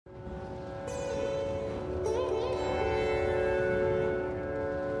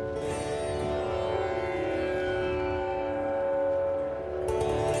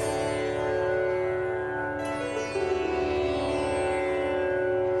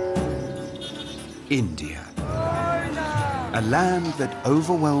India. A land that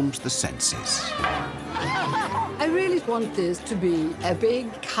overwhelms the senses. I really want this to be a big,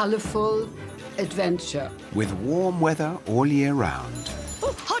 colourful adventure. With warm weather all year round.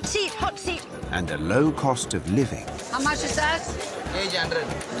 Oh, hot seat, hot seat. And a low cost of living. How much is that? 800.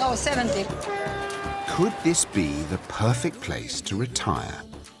 No, 70. Could this be the perfect place to retire?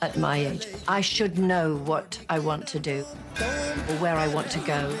 At my age, I should know what I want to do or where I want to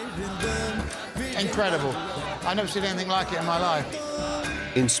go. Incredible. I've never seen anything like it in my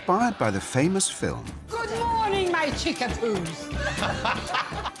life. Inspired by the famous film, Good morning, my chickapoos.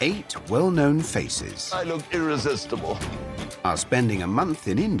 8 well-known faces I look irresistible. are spending a month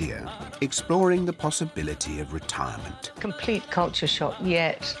in India exploring the possibility of retirement. Complete culture shock,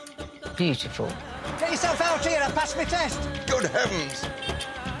 yet beautiful. Get yourself out here and pass me test. Good heavens!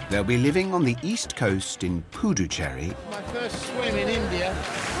 They'll be living on the east coast in Puducherry My first swim in India.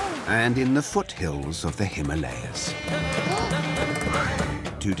 and in the foothills of the Himalayas.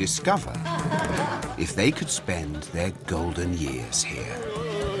 To discover if they could spend their golden years here.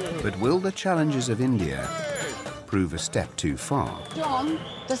 But will the challenges of India prove a step too far? John,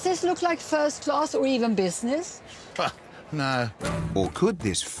 does this look like first class or even business? No. Or could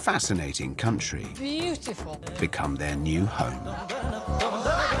this fascinating country Beautiful. become their new home?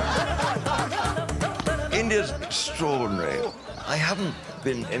 India's extraordinary. I haven't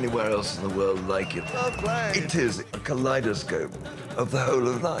been anywhere else in the world like it. It is a kaleidoscope of the whole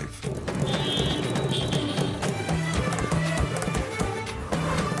of life.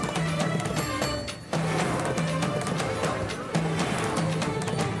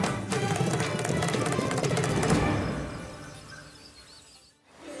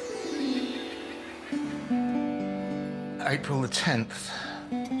 April the 10th.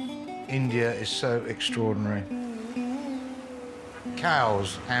 India is so extraordinary.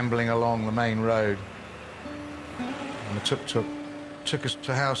 Cows ambling along the main road. And the tuk-tuk took us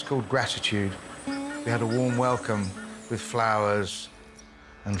to a house called Gratitude. We had a warm welcome with flowers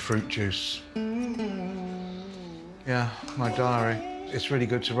and fruit juice. Yeah, my diary. It's really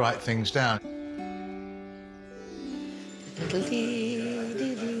good to write things down.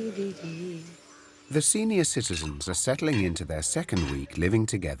 The senior citizens are settling into their second week living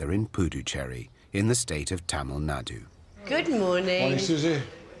together in Puducherry, in the state of Tamil Nadu. Good morning. Morning, Susie.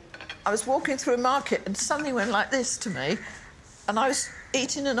 I was walking through a market and something went like this to me, and I was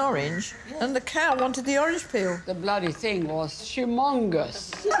eating an orange, and the cow wanted the orange peel. The bloody thing was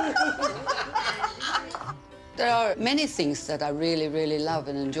humongous. There are many things that I really, really love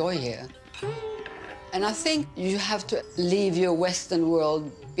and enjoy here. And I think you have to leave your Western world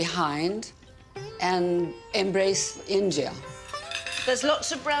behind and embrace India. There's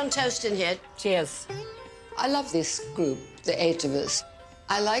lots of brown toast in here. Cheers. I love this group, the 8 of us.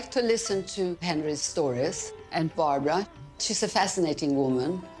 I like to listen to Henry's stories and Barbara. She's a fascinating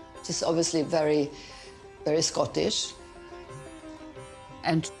woman. She's obviously very, very Scottish.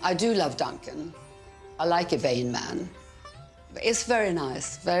 And I do love Duncan. I like a vain man. It's very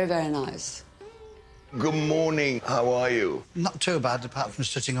nice, very, very nice. Good morning. How are you? Not too bad, apart from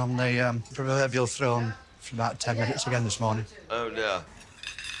sitting on the proverbial throne for about 10 minutes again this morning. Oh, dear.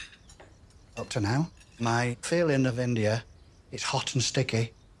 Up to now, my feeling of India, it's hot and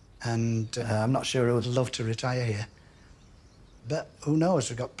sticky, and I'm not sure I would love to retire here. But who knows,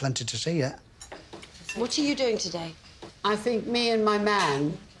 we've got plenty to see yet. What are you doing today? I think me and my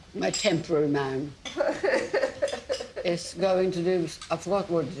man, my temporary man, is going to do... I forgot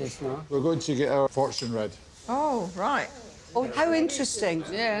what it is now. We're going to get our fortune read. Oh, right. Oh, how interesting.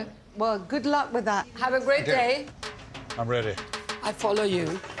 Yeah. Well, good luck with that. Have a great day. I'm ready. I follow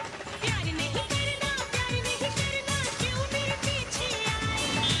you.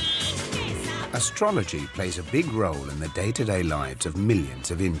 Astrology plays a big role in the day-to-day lives of millions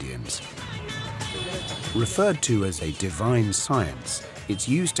of Indians. Referred to as a divine science, it's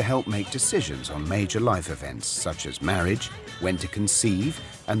used to help make decisions on major life events such as marriage, when to conceive,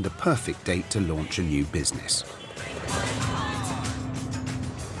 and the perfect date to launch a new business.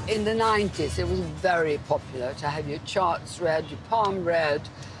 In the 90s, it was very popular to have your charts read, your palm read.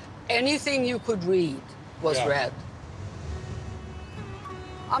 Anything you could read was read.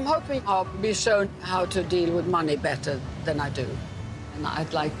 I'm hoping I'll be shown how to deal with money better than I do. And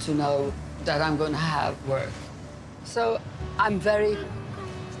I'd like to know that I'm going to have work. So I'm very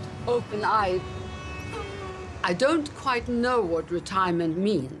open-eyed. I don't quite know what retirement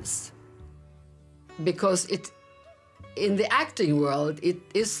means, because in the acting world, it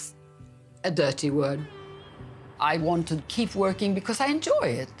is a dirty word. I want to keep working because I enjoy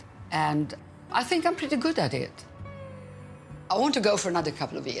it, and I think I'm pretty good at it. I want to go for another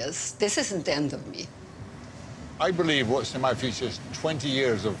couple of years. This isn't the end of me. I believe what's in my future is 20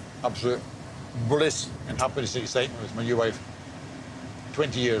 years of absolute bliss and happiness and excitement with my new wife.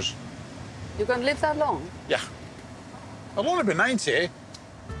 20 years. You're going to live that long? Yeah. I'll only be 90.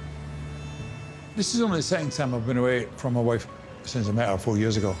 This is only the second time I've been away from my wife since I met her 4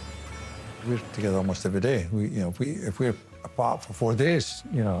 years ago. We're together almost every day. If we're apart for 4 days,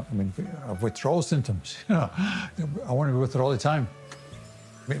 I mean, of withdrawal symptoms, I want to be with her all the time.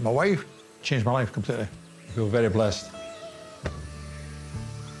 Meeting my wife changed my life completely. I feel very blessed.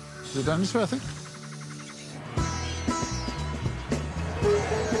 We've done this way, I think.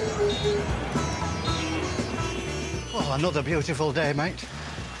 Oh, another beautiful day, mate.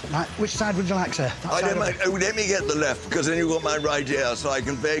 Right, which side would you like, sir? Let me get the left, because then you've got my right ear, so I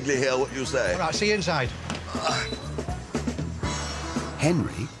can vaguely hear what you say. All right, see you inside.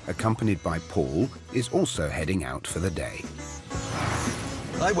 Henry, accompanied by Paul, is also heading out for the day.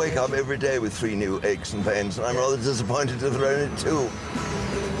 I wake up every day with 3 new aches and pains, and I'm rather disappointed to have only 2.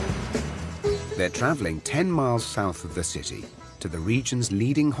 They're travelling 10 miles south of the city to the region's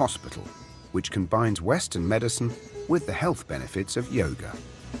leading hospital, which combines Western medicine with the health benefits of yoga.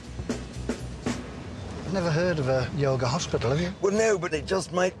 I've never heard of a yoga hospital, have you? Well, no, but it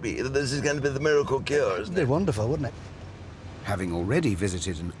just might be that this is going to be the miracle cure, isn't It'd be it? wonderful, wouldn't it? Having already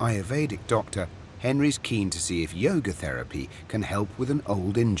visited an Ayurvedic doctor, Henry's keen to see if yoga therapy can help with an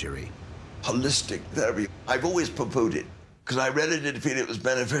old injury. Holistic therapy. I've always poo-pooed it, because I really did feel it was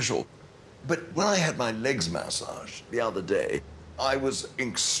beneficial. But when I had my legs massaged the other day, I was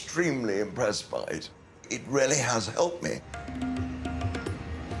extremely impressed by it. It really has helped me.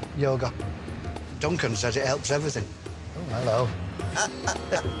 Yoga. Duncan says it helps everything. Oh, hello.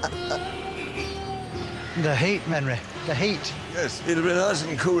 The heat, Henry. The heat. Yes, it'll be nice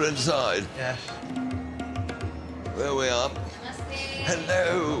and cool inside. Yes. There we are. Namaste.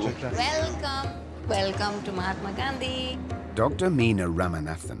 Hello. Welcome. Welcome to Mahatma Gandhi. Dr. Meena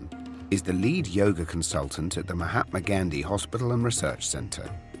Ramanathan is the lead yoga consultant at the Mahatma Gandhi Hospital and Research Centre.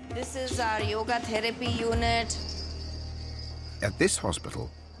 This is our yoga therapy unit. At this hospital,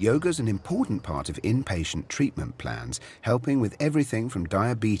 yoga's an important part of inpatient treatment plans, helping with everything from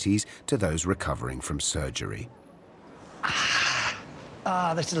diabetes to those recovering from surgery.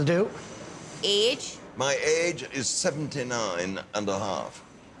 This'll do. Age? My age is 79 and a half.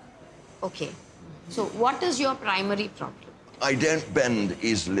 Okay. So what is your primary problem? I don't bend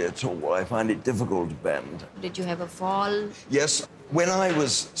easily at all. I find it difficult to bend. Did you have a fall? Yes, when I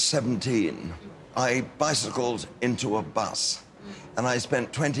was 17, I bicycled into a bus, and I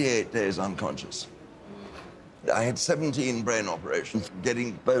spent 28 days unconscious. I had 17 brain operations,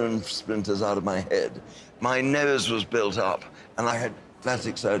 getting bone splinters out of my head. My nose was built up, and I had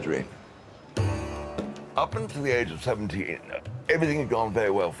plastic surgery. Up until the age of 17, everything had gone very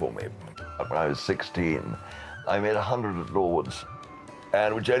well for me. When I was 16, I made 100 at Lord's,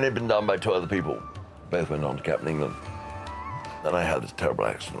 and which had only been done by 2 other people. Both went on to Captain England. Then I had this terrible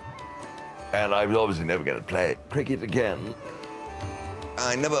accident. And I was obviously never going to play cricket again.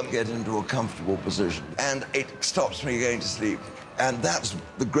 I never get into a comfortable position, and it stops me going to sleep. And that's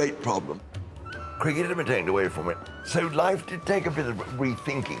the great problem. Cricket had been taken away from it. So life did take a bit of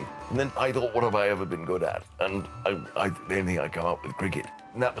rethinking. And then I thought, what have I ever been good at? And the only thing I come up with cricket.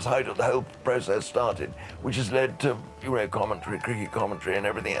 And that was how the whole process started, which has led to, commentary, cricket commentary, and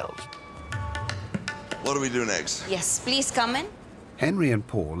everything else. What do we do next? Yes, please come in. Henry and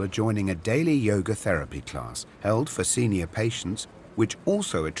Paul are joining a daily yoga therapy class held for senior patients, which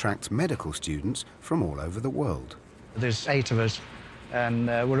also attracts medical students from all over the world. There's 8 of us, and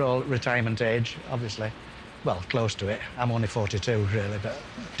we're all retirement age, obviously. Well, close to it. I'm only 42, really, but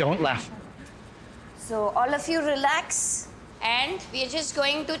don't laugh. So all of you relax, and we are just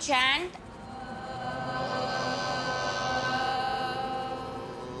going to chant.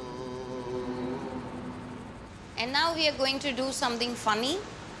 And now we are going to do something funny.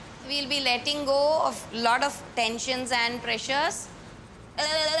 We'll be letting go of a lot of tensions and pressures.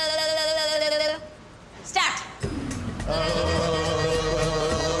 Start.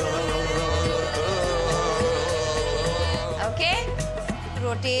 Okay.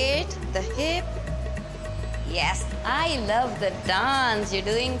 Rotate the hip. Yes, I love the dance you're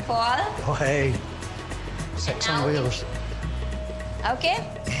doing, Paul. Oh, hey. Sex on wheels. Okay.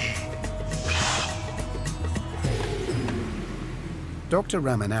 Dr.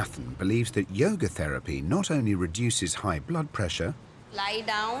 Ramanathan believes that yoga therapy not only reduces high blood pressure, Lie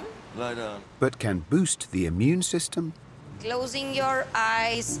down. Lie down. but can boost the immune system Closing your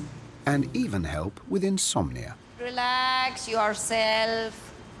eyes. and even help with insomnia. Relax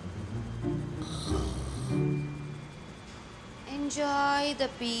yourself. enjoy the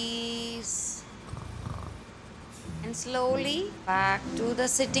peace. And slowly back to the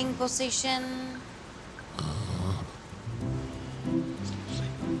sitting position. And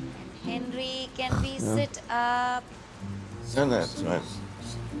Henry, can we sit up? No, that's right.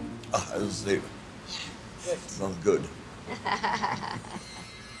 I'll sleep. Sounds good.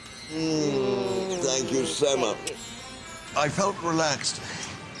 Thank you so much. I felt relaxed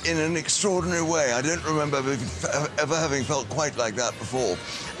in an extraordinary way. I don't remember ever having felt quite like that before.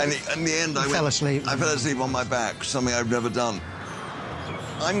 And in the end, I fell asleep. I fell asleep on my back, something I've never done.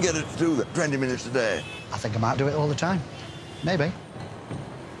 I'm going to do that 20 minutes a day. I think I might do it all the time. Maybe.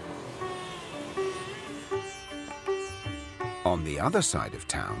 On the other side of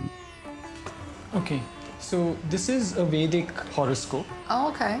town... Okay, so this is a Vedic horoscope. Oh,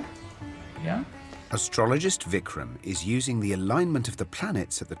 okay. Yeah? Astrologist Vikram is using the alignment of the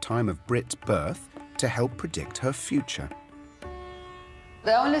planets at the time of Brit's birth to help predict her future.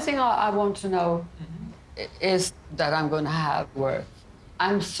 The only thing I want to know is that I'm going to have work.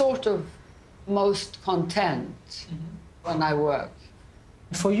 I'm sort of most content when I work.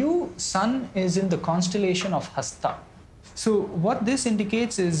 For you, Sun is in the constellation of Hasta. So what this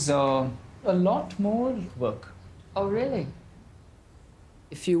indicates is a lot more work. Oh, really?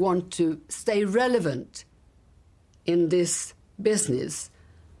 If you want to stay relevant in this business,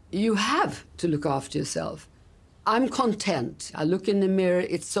 you have to look after yourself. I'm content. I look in the mirror,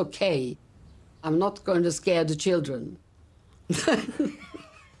 it's okay. I'm not going to scare the children.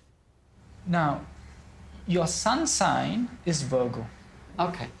 Now, your sun sign is Virgo.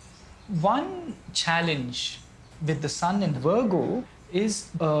 Okay. One challenge with the sun in Virgo is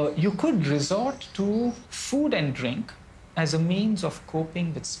you could resort to food and drink as a means of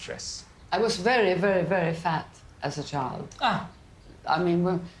coping with stress. I was very, very, very fat as a child. Ah. I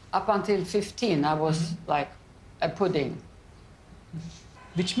mean, up until 15, I was like a pudding.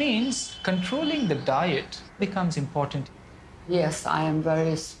 Which means controlling the diet becomes important. Yes, I am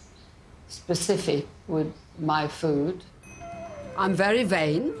very specific with my food. I'm very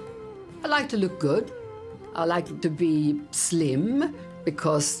vain. I like to look good. I like to be slim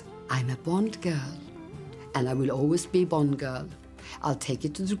because I'm a Bond girl. And I will always be Bond girl. I'll take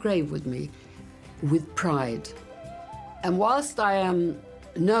it to the grave with me, with pride. And whilst I am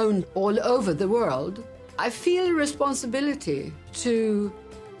known all over the world, I feel a responsibility to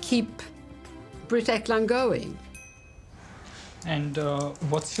keep Brit Ekland going. And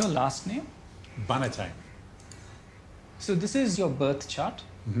what's your last name? Bannatyne. So this is your birth chart.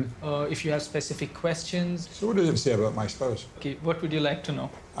 If you have specific questions. So what does it say about my spouse? Okay, what would you like to know?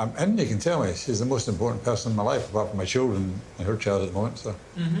 And you can tell me, she's the most important person in my life, apart from my children and her child at the moment, so...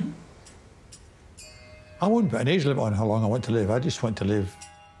 I won't put an age limit on how long I want to live. I just want to live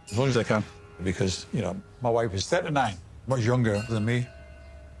as long as I can. Because, you know, my wife is 39, much younger than me.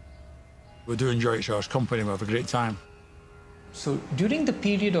 We do enjoy each other's company, we have a great time. So during the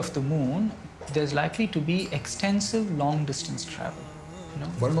period of the moon, there's likely to be extensive long-distance travel. You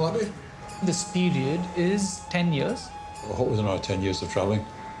know? When will that be? This period is 10 years. I hope there's another 10 years of travelling.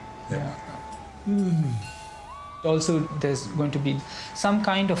 Yeah. Also, there's going to be some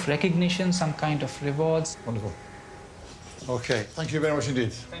kind of recognition, some kind of rewards. Wonderful. OK, thank you very much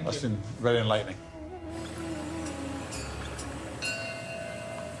indeed. That's been very enlightening.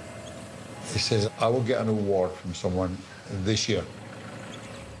 He says, I will get an award from someone this year.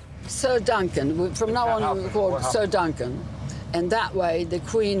 Sir Duncan, from now on we'll call Sir Duncan. And that way the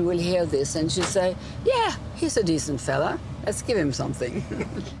Queen will hear this and she'll say, yeah, he's a decent fella. Let's give him something.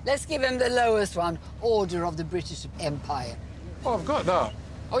 Let's give him the lowest one, Order of the British Empire. Oh, I've got that.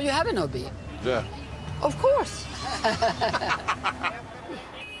 Oh, you have an OB? Yeah. Of course.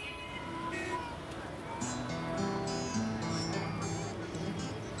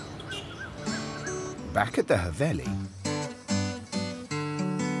 Back at the Haveli,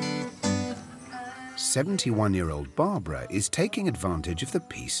 71-year-old Barbara is taking advantage of the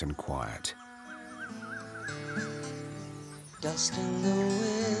peace and quiet. Dust in the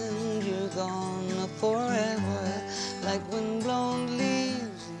wind, you're gone forever, like windblown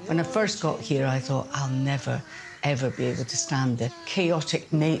leaves. When I first got here, I thought I'll never, ever be able to stand the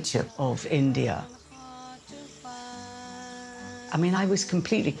chaotic nature of India. I mean, I was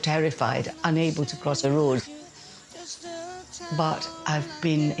completely terrified, unable to cross a road. But I've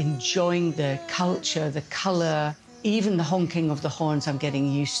been enjoying the culture, the colour, even the honking of the horns I'm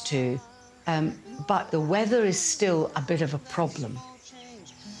getting used to. But the weather is still a bit of a problem.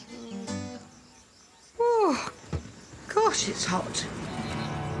 Oh, gosh, it's hot.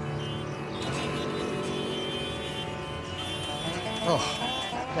 Oh,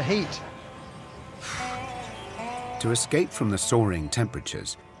 the heat. To escape from the soaring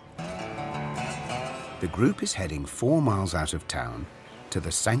temperatures, the group is heading 4 miles out of town to the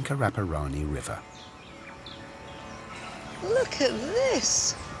Sankaraparani River. Look at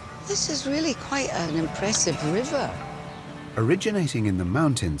this. This is really quite an impressive river. Originating in the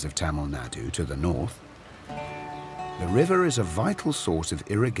mountains of Tamil Nadu to the north, the river is a vital source of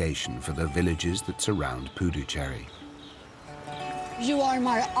irrigation for the villages that surround Puducherry. You are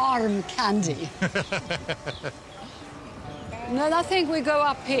my arm candy. No, I think we go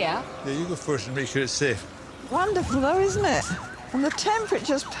up here. Yeah, you go first and make sure it's safe. Wonderful, though, isn't it? And the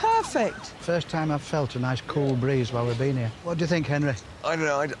temperature's perfect. First time I've felt a nice cool breeze while we've been here. What do you think, Henry? I don't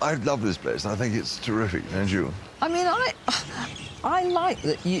know, I love this place. I think it's terrific, don't you? I mean, I like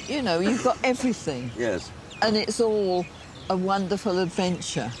that, you know, you've got everything. Yes. And it's all a wonderful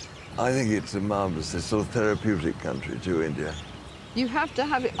adventure. I think it's a marvellous, it's sort of therapeutic country too, India. You have to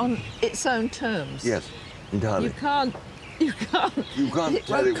have it on its own terms. Yes, entirely. You can't it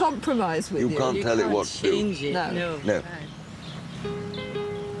tell won't compromise with you. You can't tell it what to do. Change it. No. No.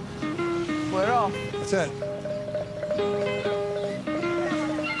 We're off. That's it.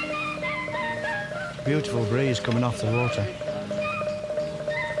 Beautiful breeze coming off the water.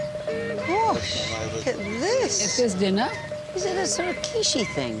 Gosh, look at this. Is this dinner? Is it a sort of quiche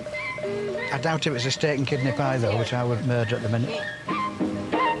thing? I doubt if it's a steak and kidney pie, though, which I would murder at the minute.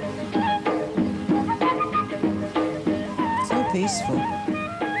 So peaceful.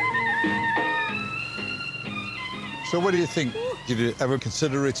 So what do you think? Did you ever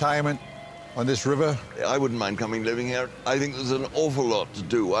consider retirement on this river? I wouldn't mind coming living here. I think there's an awful lot to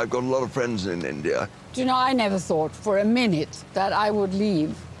do. I've got a lot of friends in India. Do you know, I never thought for a minute that I would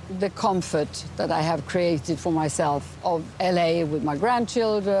leave the comfort that I have created for myself of LA with my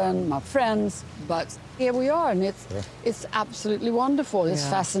grandchildren, my friends. But here we are, and it's absolutely wonderful. It's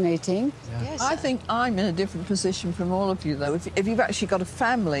fascinating. Yeah. Yes, I think I'm in a different position from all of you, though. If you've actually got a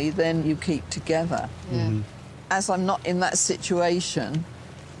family, then you keep together. Yeah. Mm-hmm. As I'm not in that situation,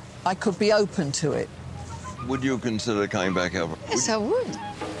 I could be open to it. Would you consider coming back over? Yes, I would.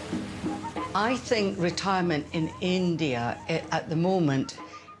 I think retirement in India at the moment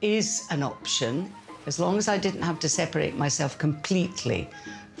is an option, as long as I didn't have to separate myself completely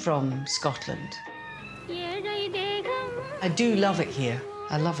from Scotland. I do love it here.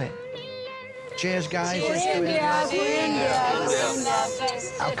 I love it. Cheers, guys. For India, for India.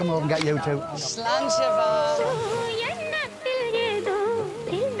 I'll come over and get you too.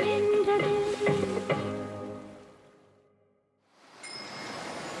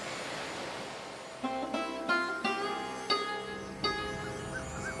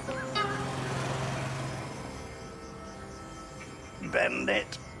 Bend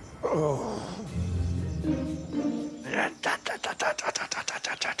it. Oh.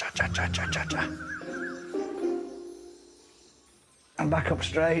 And back up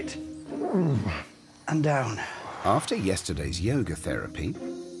straight. And down. After yesterday's yoga therapy,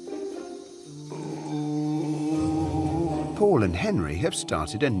 Paul and Henry have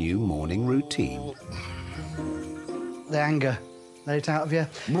started a new morning routine. The anger. Let it out of you.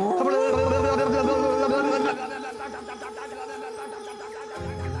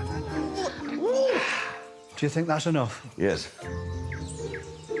 Do you think that's enough? Yes.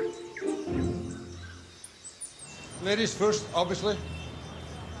 Ladies first, obviously.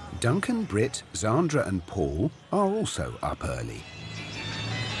 Duncan, Britt, Zandra and Paul are also up early.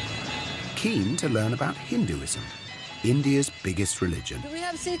 Keen to learn about Hinduism, India's biggest religion. Do we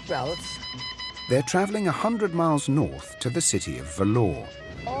have seatbelts? They're travelling 100 miles north to the city of Vellore,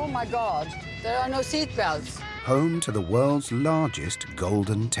 Oh, my God. There are no seatbelts. home to the world's largest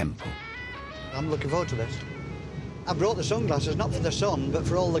golden temple. I'm looking forward to this. I brought the sunglasses, not for the sun, but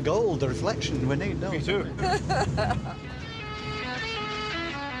for all the gold, the reflection we need, don't we? Me too.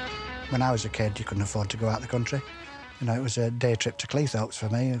 When I was a kid, you couldn't afford to go out of the country. You know, it was a day trip to Cleethorpes for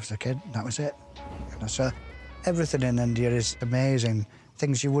me as a kid, and that was it. You know, so everything in India is amazing.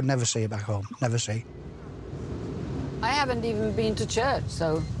 Things you would never see back home, never see. I haven't even been to church,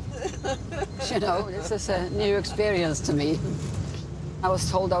 so, you know, this is a new experience to me. I was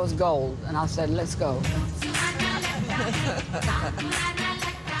told I was gold, and I said, let's go.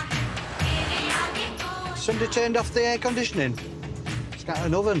 Somebody turned off the air conditioning. It's got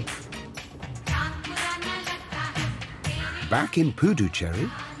an oven. Back in Puducherry,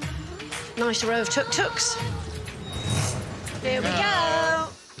 Nice row of tuk-tuks. Here we go.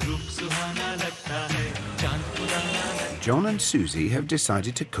 John and Susie have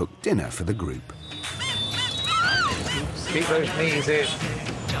decided to cook dinner for the group. Keep those knees in.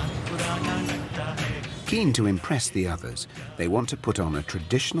 Keen to impress the others, they want to put on a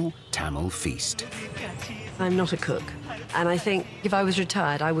traditional Tamil feast. I'm not a cook, and I think if I was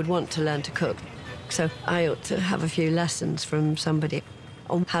retired, I would want to learn to cook. So I ought to have a few lessons from somebody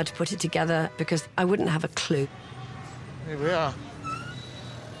on how to put it together, because I wouldn't have a clue. Here we are.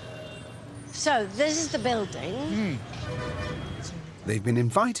 So, this is the building. They've been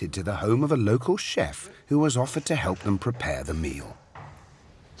invited to the home of a local chef who was offered to help them prepare the meal.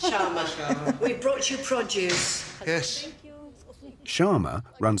 Sharma, we brought you produce. Yes. Sharma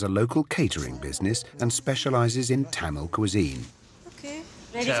runs a local catering business and specialises in Tamil cuisine. Okay.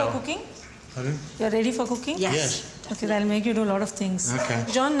 Ready for cooking? Pardon? You're ready for cooking? Yes. Okay, that'll make you do a lot of things. Okay.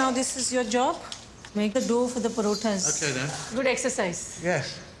 John, now this is your job. Make the dough for the parotas. Okay, then. Good exercise.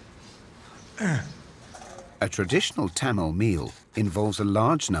 Yes. A traditional Tamil meal involves a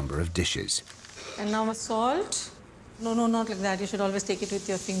large number of dishes. And now salt. No, not like that. You should always take it with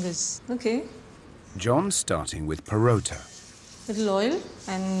your fingers. Okay. John's starting with parota, Little oil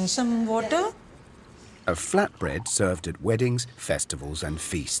and some water. a flatbread served at weddings, festivals and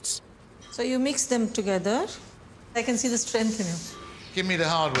feasts. So you mix them together. I can see the strength in you. Give me the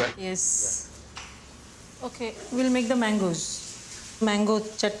hardware. Yes. Okay, we'll make the mangoes. Mango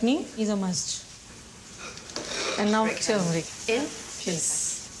chutney is a must. And now turmeric. In? Yes.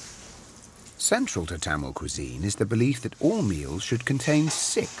 Central to Tamil cuisine is the belief that all meals should contain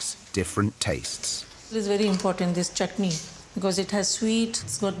 6 different tastes. It is very important, this chutney, because it has sweet,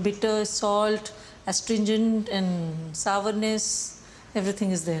 it's got bitter, salt, astringent and sourness. Everything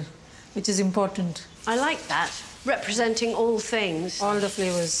is there, which is important. I like that, representing all things. All the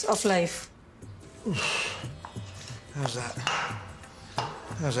flavors of life. How's that?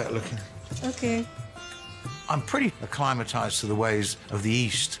 How's that looking? Okay. I'm pretty acclimatised to the ways of the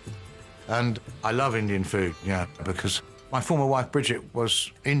East. And I love Indian food, yeah, because my former wife, Bridget,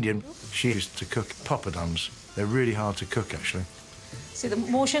 was Indian. She used to cook poppadoms. They're really hard to cook, actually. See, the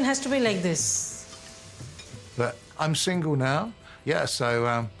motion has to be like this. But I'm single now, yeah,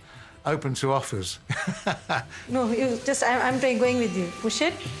 so open to offers. No, you just, I'm going with you. Push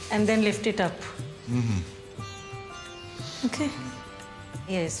it and then lift it up. Okay.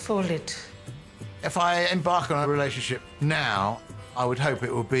 Yes, fold it. If I embark on a relationship now, I would hope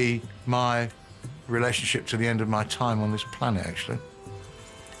it will be my relationship to the end of my time on this planet, actually.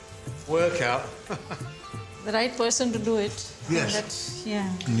 Workout. The right person to do it. Yes. That's, yeah.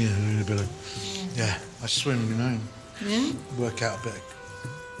 Yeah, a bit of, yeah, I swim, you know, Yeah? work out a bit.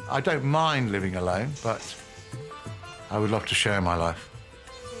 I don't mind living alone, but I would love to share my life.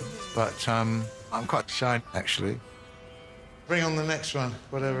 But I'm quite shy, actually. Bring on the next one,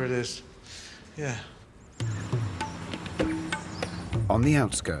 whatever it is. Yeah. On the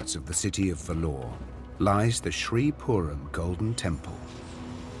outskirts of the city of Vellore lies the Sri Puram Golden Temple.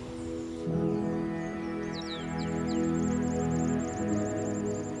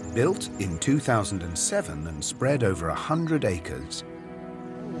 Built in 2007 and spread over 100 acres,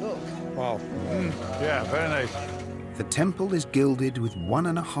 Wow. Yeah, very nice. the temple is gilded with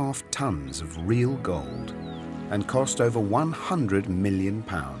 1.5 tons of real gold and cost over £100 million.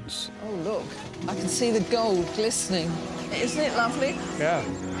 Oh, look, I can see the gold glistening. Isn't it lovely? Yeah.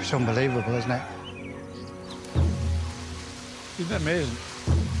 It's unbelievable, isn't it? Isn't it amazing?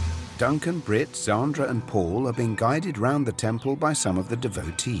 Duncan, Britt, Zandra and Paul are being guided round the temple by some of the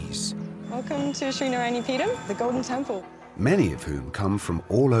devotees, Welcome to Sri Narayani Peetham, the Golden Temple. many of whom come from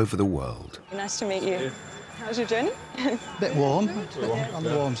all over the world. Nice to meet you. How's your journey? Bit warm, on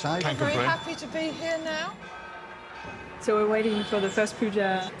the warm side. Very happy to be here now. So we're waiting for the first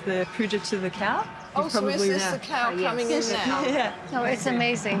puja, the puja to the cow. Oh, so is this the cow coming in now? Yeah. Oh, it's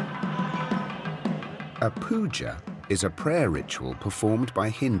amazing. A puja is a prayer ritual performed by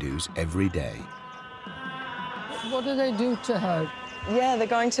Hindus every day. What do they do to her? Yeah, they're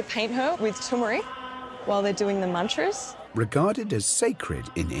going to paint her with turmeric while they're doing the mantras. Regarded as sacred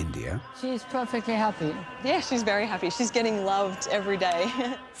in India, She's perfectly happy. Yeah, she's very happy. She's getting loved every day.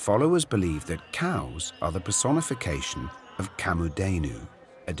 followers believe that cows are the personification of Kamudenu,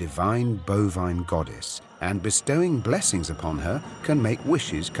 a divine bovine goddess, and bestowing blessings upon her can make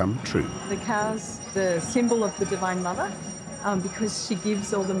wishes come true. The cow's the symbol of the Divine Mother because she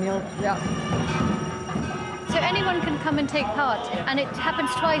gives all the milk. Yeah. So anyone can come and take part, and it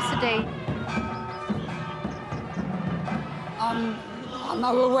happens twice a day. I'm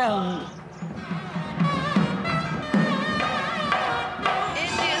overwhelmed.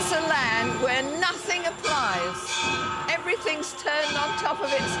 India's a land where nothing applies. Everything's turned on top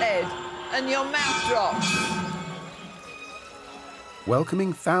of its head, and your mouth drops.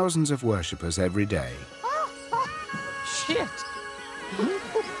 Welcoming thousands of worshippers every day, Shit.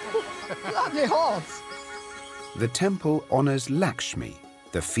 Bloody hot. The temple honors Lakshmi,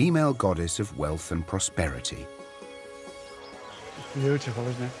 the female goddess of wealth and prosperity. Beautiful,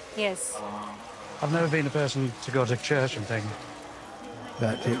 isn't it? Yes. I've never been a person to go to church and things,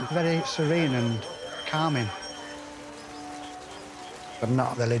 but it's very serene and calming. I'm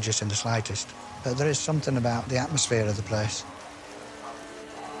not religious in the slightest, but there is something about the atmosphere of the place.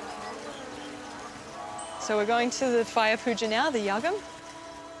 So we're going to the fire puja now, the yagam.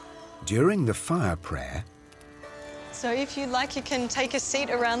 During the fire prayer, So if you'd like, you can take a seat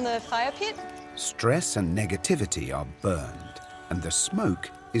around the fire pit. stress and negativity are burned, and the smoke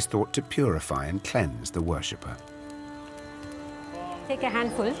is thought to purify and cleanse the worshipper. Take a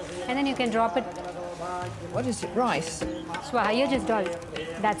handful and then you can drop it. What is it, rice? Swaha, you just doll.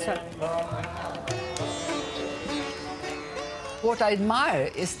 That's all. What I admire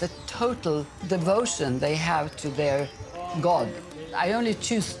is the total devotion they have to their God. I only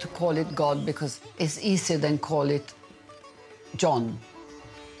choose to call it God because it's easier than call it John.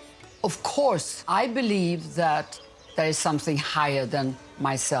 Of course, I believe that there is something higher than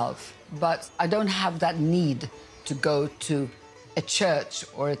myself, but I don't have that need to go to a church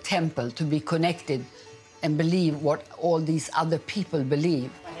or a temple to be connected and believe what all these other people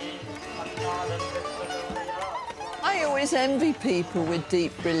believe. I always envy people with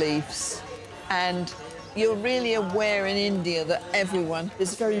deep beliefs, and you're really aware in India that everyone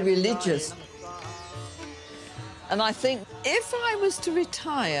is very religious. And I think if I was to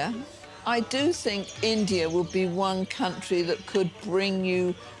retire, I do think India would be one country that could bring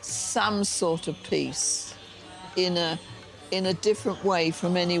you some sort of peace in a different way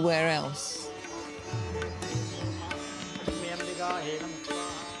from anywhere else.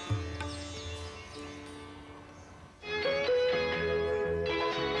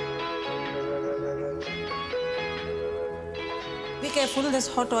 Be careful, there's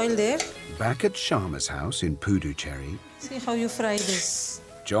hot oil there. Back at Sharma's house in Puducherry, See how you fry this.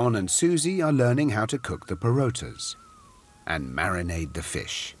 John and Susie are learning how to cook the parotas and marinate the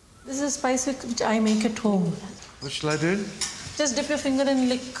fish. This is a spice which I make at home. What shall I do? Just dip your finger and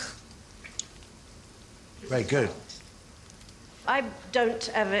lick. Very good. I don't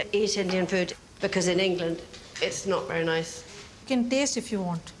ever eat Indian food because in England it's not very nice. You can taste if you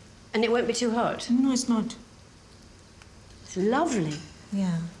want. And it won't be too hot? No, it's not. It's lovely.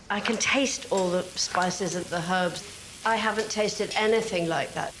 Yeah. I can taste all the spices and the herbs. I haven't tasted anything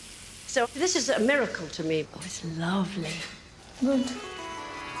like that. So this is a miracle to me. Oh, it's lovely. Good.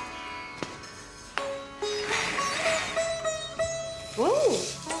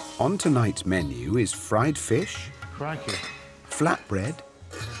 Whoa! On tonight's menu is fried fish, Crikey. flatbread,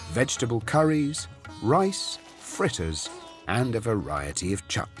 vegetable curries, rice, fritters, and a variety of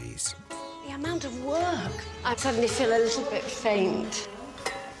chutneys. The amount of work. I suddenly feel a little bit faint.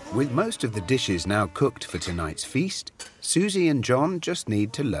 With most of the dishes now cooked for tonight's feast, Susie and John just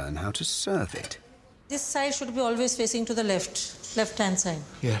need to learn how to serve it. This side should be always facing to the left-hand side.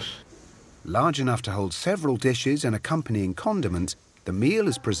 Yes. Large enough to hold several dishes and accompanying condiments, the meal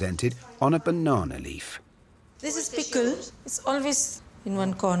is presented on a banana leaf. This is pickle. It's always in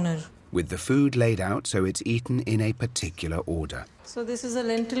one corner. With the food laid out so it's eaten in a particular order. So this is a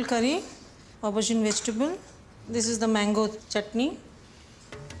lentil curry, aubergine vegetable. This is the mango chutney.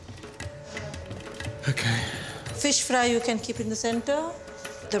 Okay. Fish fry you can keep in the center.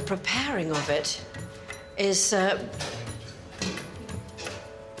 The preparing of it is...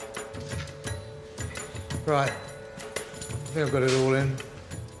 Right. I think I've got it all in.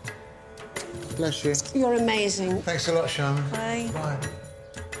 Bless you. You're amazing. Thanks a lot, Sharma. Bye. Bye.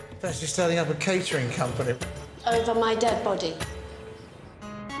 Actually starting up a catering company. Over my dead body.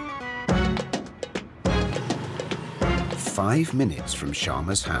 5 minutes from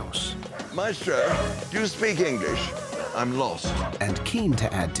Sharma's house. Maestro, do you speak English? I'm lost. And keen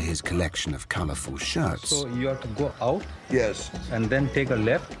to add to his collection of colourful shirts. So you have to go out? Yes. And then take a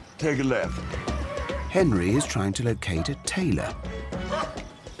left? Take a left. Henry is trying to locate a tailor.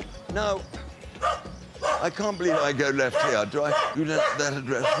 Now, I can't believe I go left here. Do I do that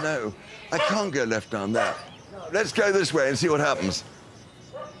address? No. I can't go left down there. Let's go this way and see what happens.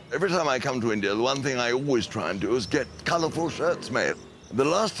 Every time I come to India, the one thing I always try and do is get colourful shirts made. The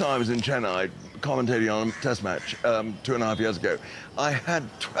last time I was in Chennai commentating on a test match 2.5 years ago, I had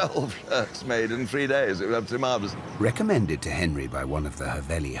 12 shirts made in 3 days. It was absolutely marvellous. Recommended to Henry by one of the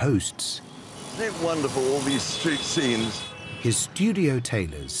Haveli hosts. Isn't it wonderful, all these street scenes? His studio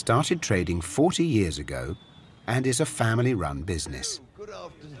tailors started trading 40 years ago and is a family-run business. Good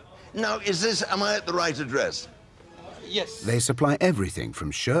afternoon. Now, am I at the right address? Yes. They supply everything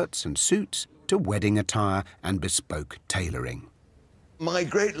from shirts and suits to wedding attire and bespoke tailoring. My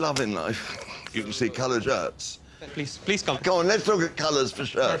great love in life, you can see colour shirts. Please come. Come on, let's look at colours for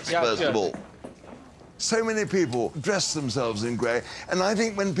shirts, Yeah, first sure. of all. So many people dress themselves in grey, and I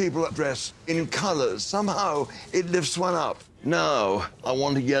think when people dress in colours, somehow it lifts one up. No, I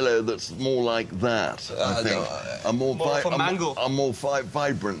want a yellow that's more like that, I think. A more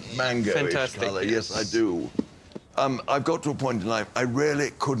vibrant mango-ish colour. Yes, I do. I've got to a point in life, I really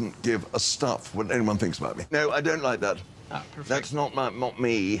couldn't give a stuff what anyone thinks about me. No, I don't like that. That's not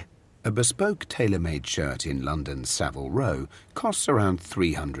me. A bespoke tailor-made shirt in London's Savile Row costs around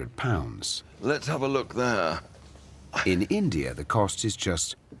 £300. Let's have a look there. In India, the cost is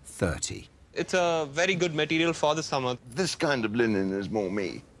just 30. It's a very good material for the summer. This kind of linen is more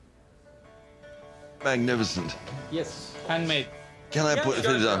me. Magnificent. Yes, handmade. Can I put it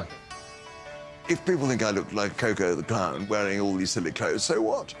on? If people think I look like Coco the Clown wearing all these silly clothes, so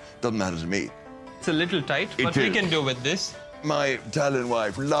what? Doesn't matter to me. It's a little tight, but we can do with this. My Italian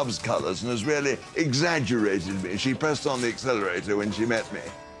wife loves colours and has really exaggerated me. She pressed on the accelerator when she met me.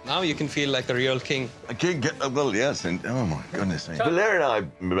 Now you can feel like a real king. A king? Well, yes, and oh my goodness me. Valeria and I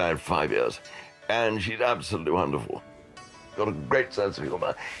have been married 5 years, and she's absolutely wonderful. Got a great sense of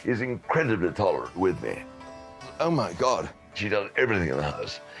humour. Is incredibly tolerant with me. Oh my God, she does everything in the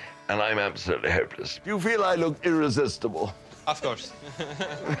house, and I'm absolutely hopeless. You feel I look irresistible? Of course.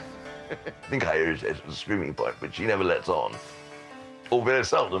 I think I irritate at the screaming point, but she never lets on. Or very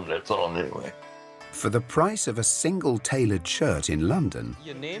seldom lets on, anyway. For the price of a single tailored shirt in London...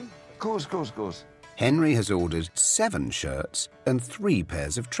 Your name? Of course. Henry has ordered 7 shirts and 3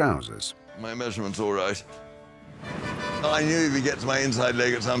 pairs of trousers. My measurement's all right. I knew if you get to my inside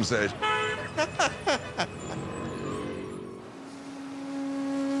leg at some stage.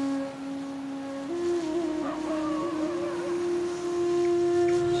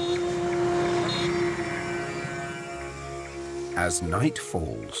 As night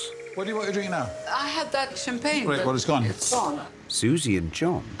falls... What do you want to drink now? I had that champagne. Right, well, it's gone. It's gone. Susie and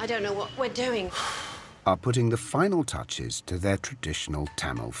John I don't know what we're doing. are putting the final touches to their traditional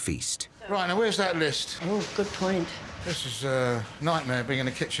Tamil feast. Right, now where's that list? Oh, good point. This is a nightmare, being in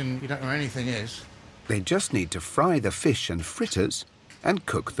a kitchen you don't know where anything is. They just need to fry the fish and fritters and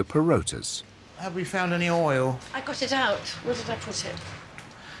cook the parotas. Have we found any oil? I got it out. Where did I put it?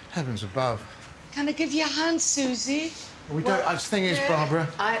 Heavens above. Can I give you a hand, Susie? We don't. The thing is, Barbara,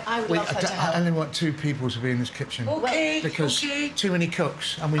 I would love her to help. I only want 2 people to be in this kitchen. Okay, because okay. too many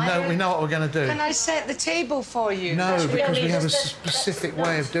cooks, and we know what we're going to do. Can I set the table for you? No, That's because really we have a just specific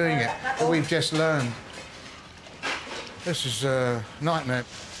way of doing it that we've just learned. This is a nightmare.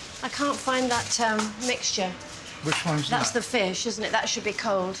 I can't find that mixture. Which one's That's that? the fish, isn't it? That should be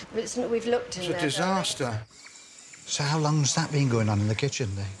cold. We've looked in It's a there. disaster. So how long's that been going on in the kitchen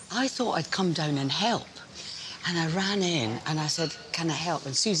then? I thought I'd come down and help. And I ran in and I said, can I help?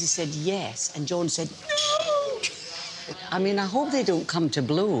 And Susie said yes. And John said, no. I mean, I hope they don't come to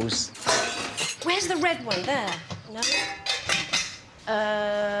blows. Where's the red one? There. No.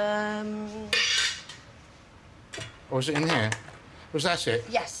 Was it in here? Was that it?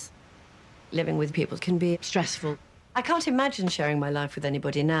 Yes. Living with people can be stressful. I can't imagine sharing my life with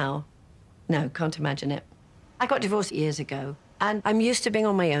anybody now. No, can't imagine it. I got divorced years ago, and I'm used to being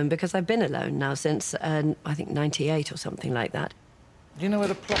on my own because I've been alone now since, I think, 98 or something like that. Do you know where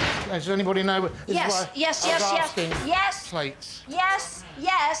the plate... Does anybody know... Yes. Plates.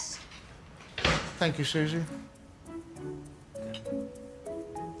 Yes. Thank you, Susie.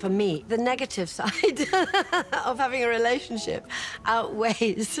 For me, the negative side of having a relationship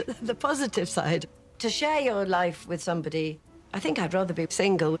outweighs the positive side. To share your life with somebody, I think I'd rather be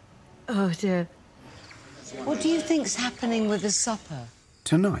single. Oh, dear. What do you think's happening with the supper?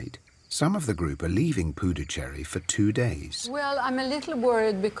 Tonight, some of the group are leaving Puducherry for 2 days. Well, I'm a little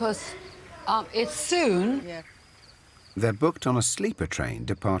worried because it's soon. Yeah. They're booked on a sleeper train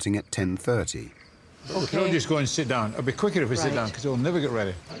departing at 10:30. Okay. We'll just go and sit down. It'll be quicker if we sit down, because we'll never get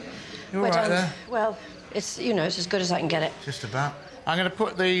ready. You all right there? Well, it's, you know, it's as good as I can get it. Just about. I'm going to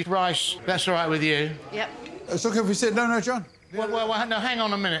put the rice... That's all right with you? Yep. It's okay if we sit down now, John. Well, no, hang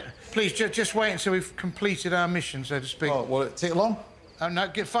on a minute. Please, just wait until we've completed our mission, so to speak. Oh, will it take long? No,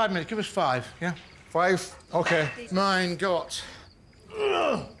 give 5 minutes. Give us 5, yeah? 5? OK. Mein Gott.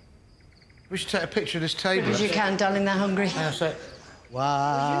 We should take a picture of this table. Because you can, darling, they're hungry. That's it.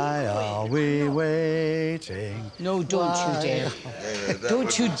 Why are we waiting? No, don't you dare.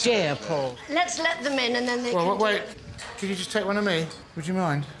 Don't you dare, Paul. Let's let them in and then they Well, can... wait. Could you just take one of me? Would you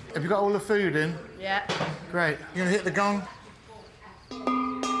mind? Have you got all the food in? Yeah. Great. You going to hit the gong?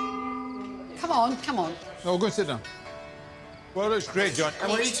 Come on. No, go and sit down. Well, it looks great, John.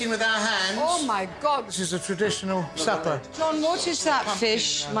 And we're eating with our hands. Oh, my God. This is a traditional supper. John, what is that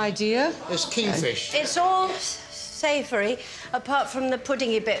fish, my dear? It's kingfish. It's all savoury, apart from the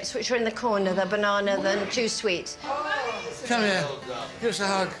puddingy bits, which are in the corner, the banana, the too sweet. Come here. Give us a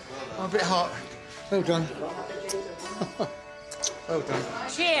hug. I'm a bit hot. Well done. Well done.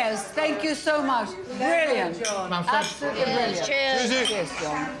 Cheers. Thank you so much. Brilliant. Absolutely brilliant. Cheers. Yes,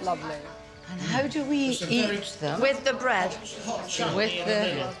 John. Lovely. And how do we eat them? With the bread. With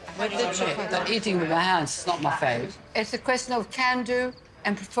the chicken. Eating with my hands is not my favourite. It's a question of can do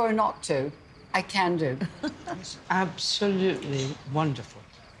and prefer not to. I can do. It's absolutely wonderful.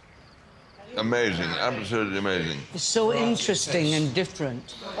 Amazing, absolutely amazing. It's so interesting and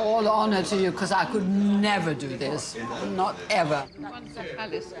different. All honour to you, because I could never do this. Not ever.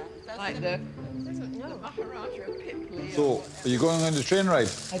 Like the Maharaja of Pipli. So, are you going on the train ride?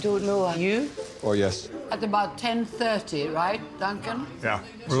 I don't know, are you? Oh, yes. At about 10:30, right, Duncan? Yeah.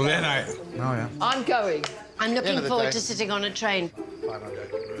 We'll that night. Oh, yeah. I'm going. I'm looking End of the forward day. to sitting on a train.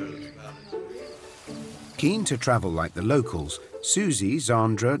 Keen to travel like the locals, Susie,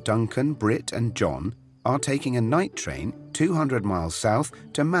 Zandra, Duncan, Britt and John are taking a night train 200 miles south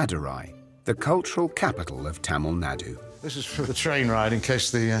to Madurai, the cultural capital of Tamil Nadu. This is for the train ride in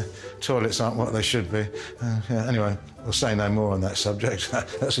case the toilets aren't what they should be. Yeah, anyway, we'll say no more on that subject.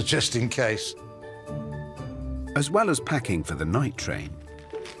 That's a just in case. As well as packing for the night train,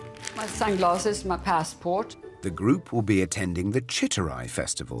 My sunglasses, my passport. the group will be attending the Chittorai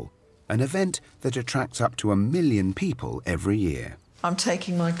Festival, an event that attracts up to 1 million people every year. I'm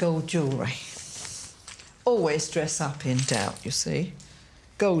taking my gold jewellery. Always dress up in doubt, you see.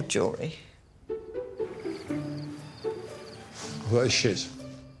 Gold jewellery. What is shit?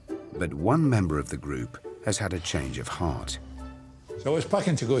 But one member of the group has had a change of heart. So I was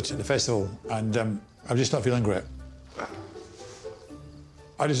packing to go to the festival, and I'm just not feeling great.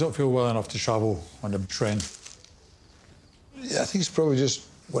 I just don't feel well enough to travel on the train. Yeah, I think it's probably just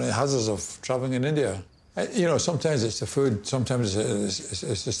one of the hazards of travelling in India. You know, sometimes it's the food, sometimes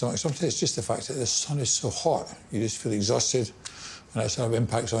it's the stomach, sometimes it's just the fact that the sun is so hot, you just feel exhausted, and that sort of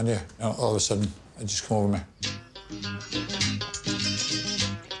impacts on you. All of a sudden, it just come over me.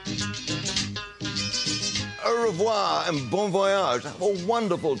 Au revoir and bon voyage. Have a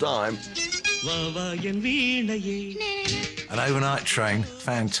wonderful time. An overnight train,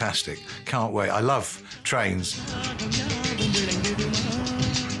 fantastic. Can't wait. I love trains.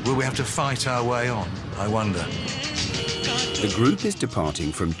 Will we have to fight our way on? I wonder. The group is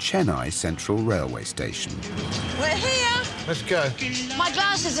departing from Chennai Central Railway Station. We're here. Let's go. My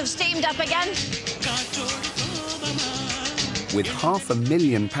glasses have steamed up again. With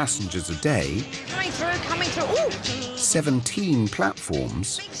 500,000 passengers a day, Coming through. Ooh, 17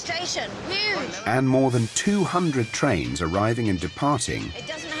 platforms, big station, huge. and more than 200 trains arriving and departing, It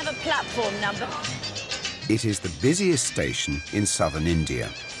doesn't have a platform number. it is the busiest station in southern India.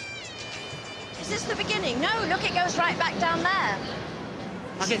 Is this the beginning? No, look, it goes right back down there.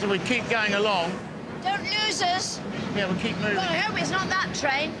 I guess if we keep going along, Don't lose us. yeah, we'll keep moving. Well, I hope it's not that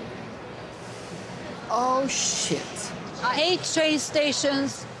train. Oh, shit. 8 train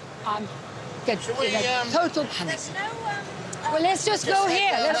stations. I'm getting total panic. Well, let's just go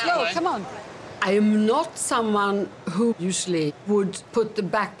here. Let's go. Come on. I am not someone who usually would put the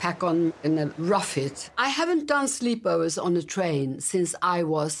backpack on and rough it. I haven't done sleepovers on a train since I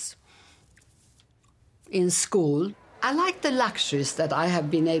was in school. I like the luxuries that I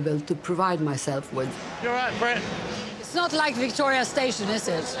have been able to provide myself with. You're right, Brett. It's not like Victoria Station, is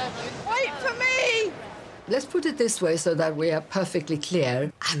it? Wait for me. Let's put it this way so that we are perfectly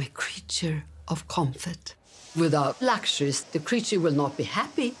clear. I'm a creature of comfort. Without luxuries, the creature will not be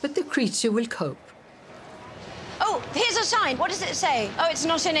happy, but the creature will cope. Oh, here's a sign. What does it say? Oh, it's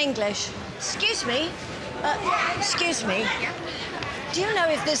not in English. Excuse me. Excuse me. Do you know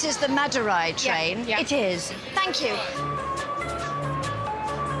if this is the Madurai train? Yeah. It is. Thank you.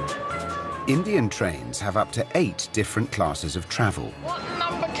 Indian trains have up to 8 different classes of travel, What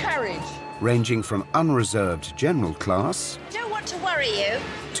number carriage? ranging from unreserved general class Don't want to worry you,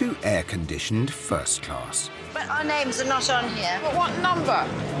 to air-conditioned first class. but our names are not on here. But what number?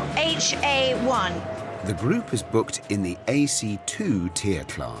 HA1. The group is booked in the AC2 tier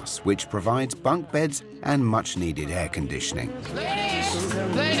class, which provides bunk beds and much-needed air conditioning.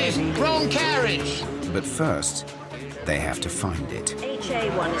 Ladies, wrong carriage. But first, they have to find it.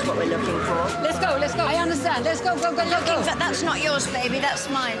 HA1 is what we're looking for. Let's go, let's go. I understand. Let's go, go, go, go, Looking go. for... That's not yours, baby. That's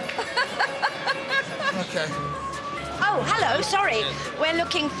mine. Okay. Oh, hello. Sorry. We're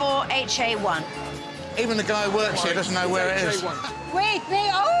looking for HA1. Even the guy who works here doesn't know where it is. Wait,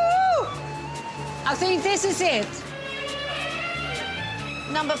 wait. Oh! I think this is it.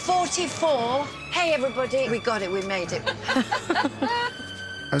 Number 44. Hey, everybody. We got it, we made it.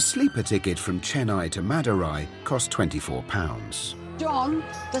 A sleeper ticket from Chennai to Madurai costs £24. John,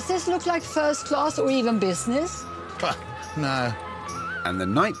 does this look like first class or even business? No. And the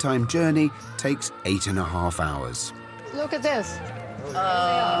nighttime journey takes 8.5 hours. Look at this.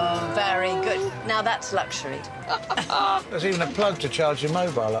 Oh, very good. Now that's luxury. There's even a plug to charge your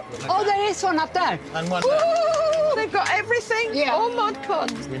mobile up. Oh, there is one up there. And one. Ooh, they've got everything. Yeah. All mod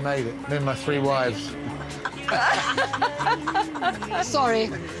cons. We made it. Me and my 3 wives. Sorry,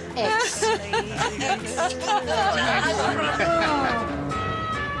 X.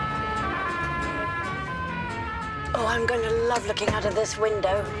 Oh, I'm going to love looking out of this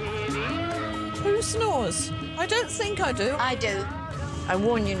window. Who snores? I don't think I do. I do. I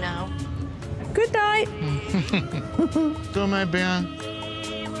warn you now. Good night. Dormez bien.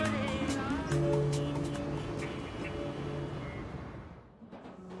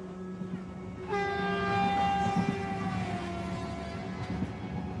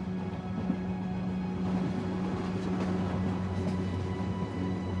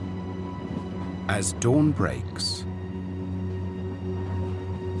 As dawn breaks,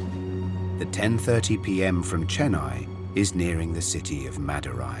 the 10:30 p.m. from Chennai is nearing the city of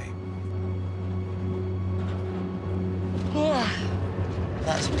Madurai.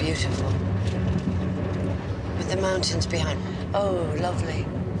 That's beautiful. With the mountains behind. Oh, lovely.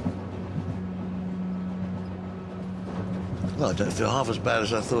 Well, I don't feel half as bad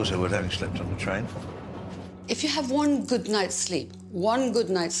as I thought I would, having slept on the train. If you have one good night's sleep,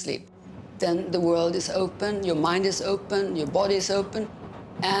 then the world is open, your mind is open, your body is open,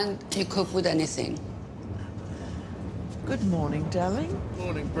 and you cope with anything. Good morning, darling.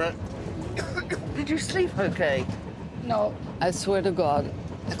 Morning, Brett. Did you sleep okay? No, I swear to God,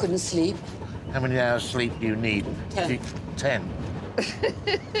 I couldn't sleep. How many hours sleep do you need? 10. 10.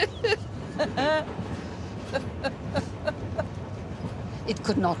 It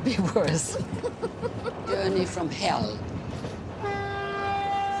could not be worse. Journey from hell.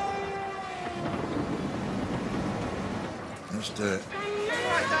 Let's do it.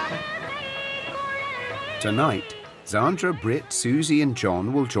 Tonight, Zandra, Britt, Susie and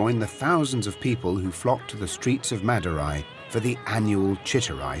John will join the thousands of people who flock to the streets of Madurai for the annual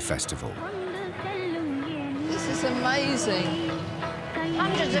Chittorai Festival. This is amazing.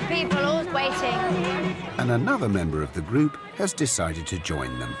 Hundreds of people all waiting. And another member of the group has decided to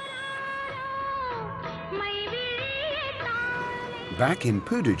join them. Back in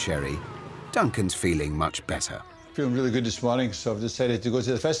Puducherry, Duncan's feeling much better. Feeling really good this morning, so I've decided to go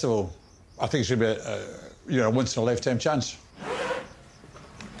to the festival. I think it should be a once-in-a-lifetime chance.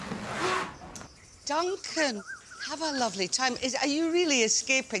 Duncan, have a lovely time. Are you really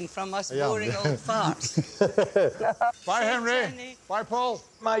escaping from us boring old farts? Bye, Henry. Bye, Paul.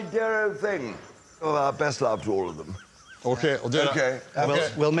 My dear old thing. Oh, our best love to all of them. OK, I'll do that.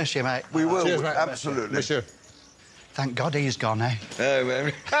 OK. We'll miss you, mate. We will, Cheers, mate. absolutely. Miss you. Thank God he's gone, eh? Oh,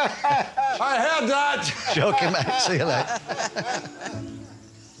 baby. I heard that! Joking, mate. See you later.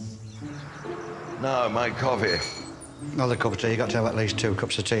 Now, my coffee. Another cup of tea. You've got to have at least 2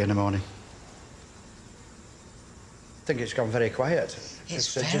 cups of tea in the morning. I think it's gone very quiet.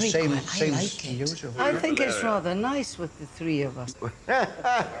 It's it very just quiet. seems I like it. usual. I think it's rather nice with the 3 of us.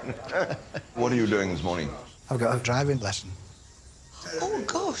 What are you doing this morning? I've got a driving lesson. Oh,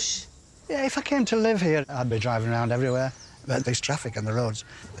 gosh. Yeah, if I came to live here, I'd be driving around everywhere. But there's traffic on the roads.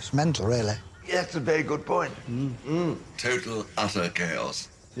 It's mental, really. Yeah, that's a very good point. Total, utter chaos.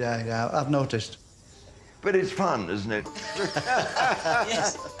 Yeah, I've noticed. But it's fun, isn't it?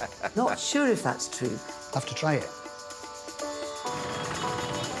 Yes. Not sure if that's true. Have to try it.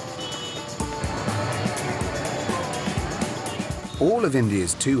 All of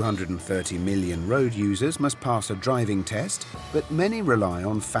India's 230 million road users must pass a driving test, but many rely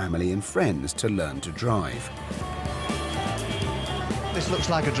on family and friends to learn to drive. This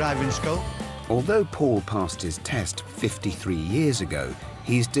looks like a driving school. Although Paul passed his test 53 years ago,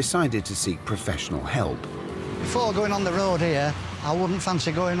 he's decided to seek professional help. Before going on the road here, I wouldn't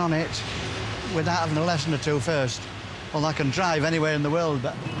fancy going on it without having a lesson or 2 first. Well, I can drive anywhere in the world,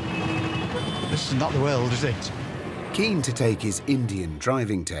 but this is not the world, is it? Keen to take his Indian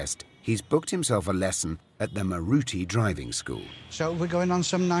driving test, he's booked himself a lesson at the Maruti driving school. So we're going on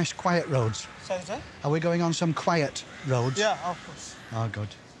some nice, quiet roads? Sorry, sir? Are we going on some quiet roads? Yeah, of course. Oh, good.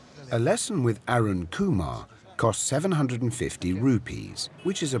 A lesson with Arun Kumar costs 750 rupees,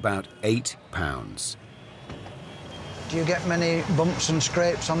 which is about £8. Do you get many bumps and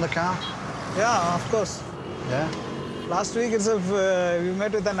scrapes on the car? Yeah, of course. Yeah? Last week itself, we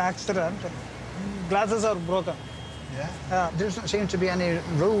met with an accident. Glasses are broken. Yeah. There doesn't seem to be any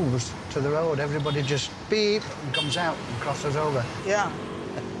rules to the road. Everybody just beep and comes out and crosses over. Yeah.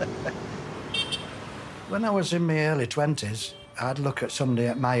 When I was in my early 20s, I'd look at somebody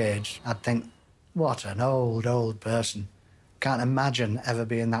at my age, I'd think, what an old person. Can't imagine ever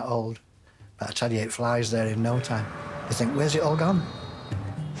being that old. But I tell you, it flies there in no time. You think, where's it all gone?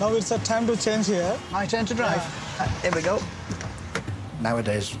 Now it's a time to change here. My turn to drive. Yeah. Here we go.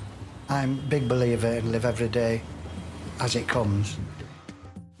 Nowadays, I'm a big believer in live every day as it comes,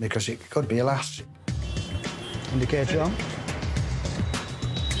 because it could be a last. Indicator on.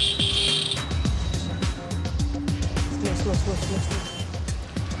 Slow.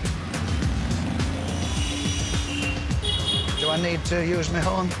 Do I need to use my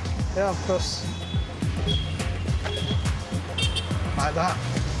horn? Yeah, of course. Like that?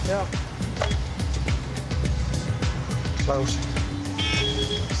 Yeah. Close.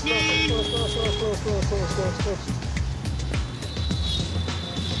 Slow.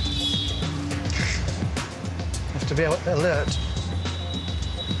 Have to be alert.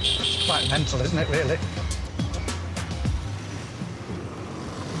 It's quite mental, isn't it, really?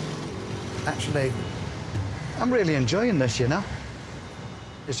 Actually, I'm really enjoying this, you know.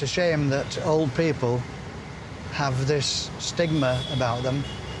 It's a shame that old people have this stigma about them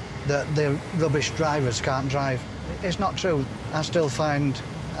that the rubbish drivers can't drive. It's not true. I still find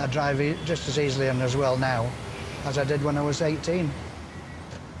I drive just as easily and as well now as I did when I was 18.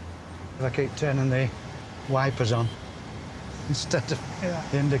 If I keep turning the wipers on instead of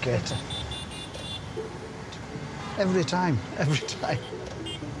the indicator. Every time.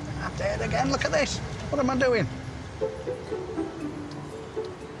 I'm dead again, look at this. What am I doing?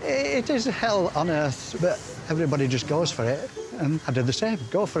 It is hell on earth, but everybody just goes for it, and I did the same.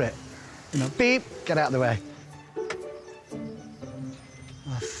 Go for it. You know, beep, get out of the way.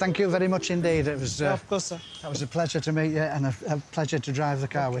 Well, thank you very much indeed. It was, of course, sir. That was a pleasure to meet you and a pleasure to drive the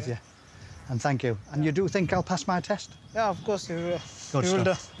car with you. And thank you. And you do think I'll pass my test? Yeah, of course you will. Good You will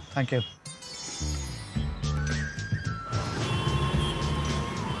do. stuff. Thank you.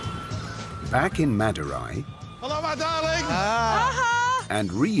 Back in Madurai, Hello, my darling.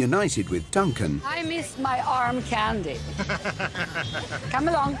 and reunited with Duncan, I missed my arm candy. Come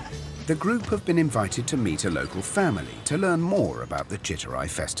along. the group have been invited to meet a local family to learn more about the Chittorai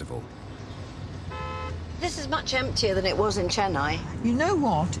festival. This is much emptier than it was in Chennai. You know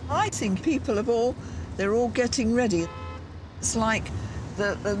what? I think people they're all getting ready. It's like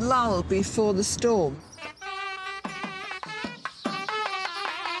the lull before the storm.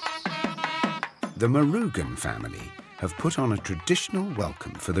 The Murugan family have put on a traditional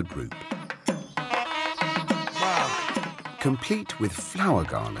welcome for the group. Complete with flower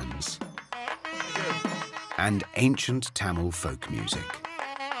garlands and ancient Tamil folk music.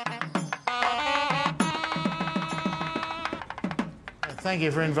 Thank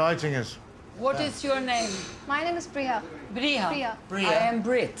you for inviting us. What is your name? My name is Priya. Priya. Priya. I am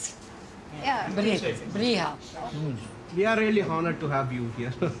Brit. Yeah. Priya. We are really honoured to have you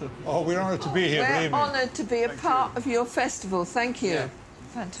here. Oh, we're honoured to be here, We're believe me. honoured to be a part of your festival. Thank you. Yeah.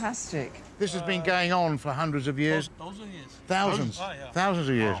 Fantastic. This has been going on for hundreds of years. Thousands. Thousands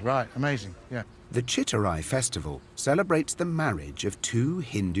of years, right. Amazing, yeah. The Chittorai festival celebrates the marriage of two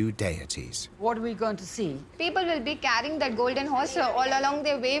Hindu deities. What are we going to see? People will be carrying that golden horse all along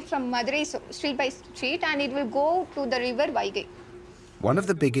their way from Madurai street by street, and it will go to the river Vaigai. One of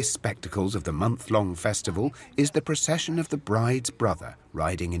the biggest spectacles of the month-long festival is the procession of the bride's brother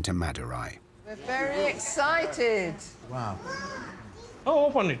riding into Madurai. We're very excited. Wow. Oh,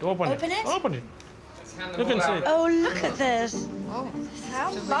 open it. Open it? Open it. You can see. Oh, look at this. Oh,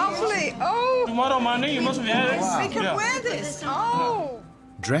 how lovely. Oh. Tomorrow morning you must wear it. We can wear this. Oh.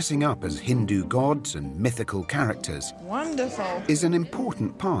 Dressing up as Hindu gods and mythical characters Wonderful. is an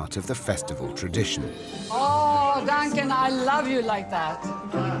important part of the festival tradition. Oh, Duncan, I love you like that.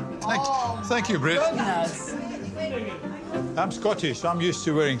 Thank you, Britt. Goodness. I'm Scottish. I'm used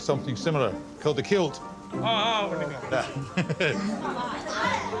to wearing something similar, called the kilt.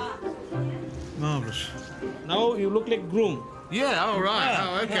 Marvellous. Now you look like groom. Yeah, all right.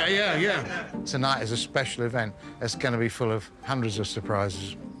 Oh, OK, yeah. Tonight is a special event. It's going to be full of hundreds of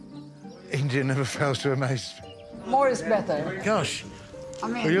surprises. India never fails to amaze me. More is better. Gosh. I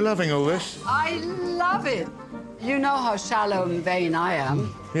mean, Are you loving all this? I love it. You know how shallow and vain I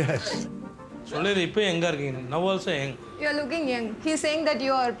am. Yes. Now also young. You're looking young. He's saying that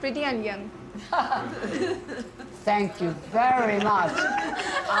you are pretty and young. Thank you very much.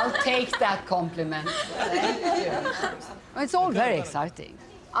 I'll take that compliment. Thank you. It's all very exciting.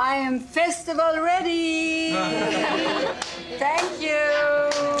 I am festival ready. Thank you.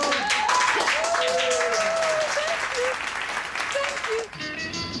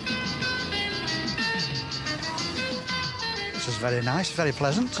 is very nice, very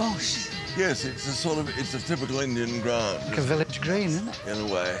pleasant. Gosh. Yes, it's a typical Indian ground. Like a village green, isn't it? In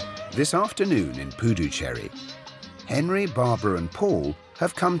a way. This afternoon in Puducherry, Henry, Barbara and Paul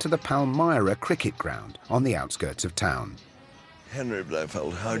have come to the Palmyra cricket ground on the outskirts of town. Henry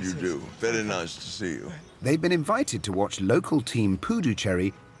Blofeld, how do you do? Very nice to see you. They've been invited to watch local team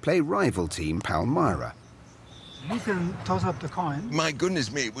Puducherry play rival team Palmyra. You can toss up the coin. My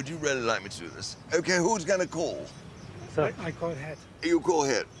goodness me, would you really like me to do this? OK, who's going to call? So I call head. You call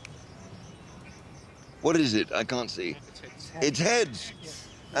head. What is it? I can't see. It's heads. Yes.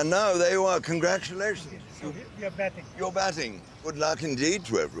 And now there you are. Congratulations. So you're batting. You're batting. Good luck indeed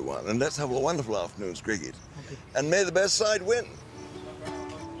to everyone. And let's have a wonderful afternoon's cricket. Okay. And may the best side win.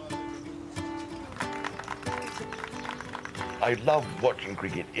 I love watching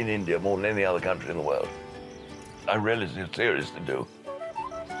cricket in India more than any other country in the world. I really seriously do.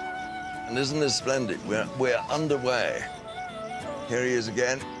 And isn't this splendid? We're underway. Here he is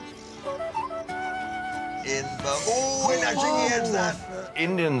again. In the... Oh, and I think he hits that.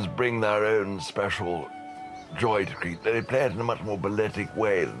 Indians bring their own special joy to cricket. They play it in a much more balletic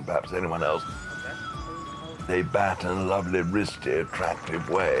way than perhaps anyone else. They bat in a lovely, wristy, attractive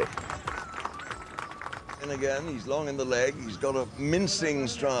way. And again, he's long in the leg. He's got a mincing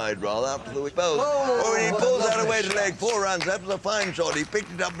stride, rather, up to the post. Oh, and he pulls that away to leg. 4 runs. That was a fine shot. He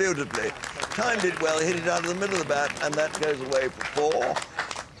picked it up beautifully. Timed it well, hit it out of the middle of the bat, and that goes away for 4.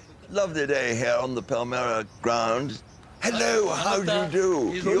 Lovely day here on the Palmyra ground. Hello, how do you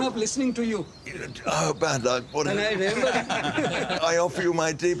do? He's grown up listening to you. Oh, bad luck. What and I remember. I offer you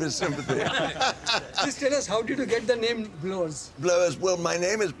my deepest sympathy. Please tell us, how did you get the name Blowers? Blowers, well, my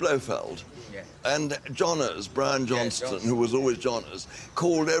name is Blofeld. Yeah. And Johners, Brian Johnston, who was always Johners,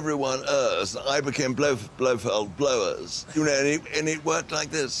 called everyone Ers. I became Blofeld Blowers. You know, and it worked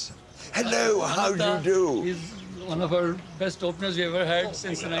like this. Hello, how do you do? He's one of our best openers we ever had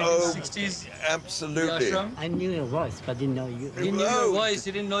since the 1960s. Absolutely. I knew your voice, but didn't know you. He knew your voice,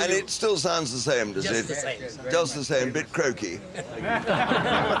 he didn't know you. And it still sounds the same, does it? The same. Just the same, bit croaky.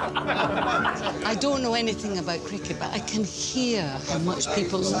 I don't know anything about cricket, but I can hear how much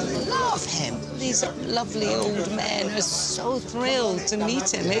people love him. These lovely old men are so thrilled to meet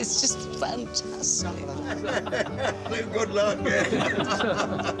him. It's just fantastic. Good luck.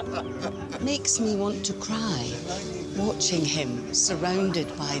 Makes me want to cry, watching him surrounded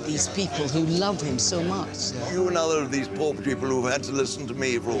by these people who love him so much. You and other of these poor people who've had to listen to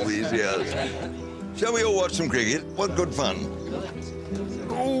me for all these years. Shall we all watch some cricket? What good fun.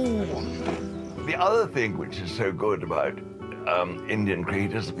 Ooh. The other thing which is so good about Indian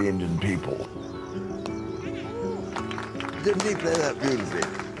cricket is the Indian people. Didn't he play that beautifully?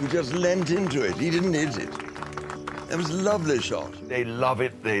 He just leant into it. He didn't hit it. It was a lovely shot. They love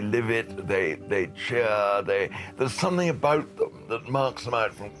it, they live it, they cheer, there's something about them that marks them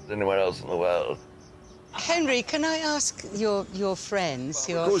out from anywhere else in the world. Henry, can I ask your friends?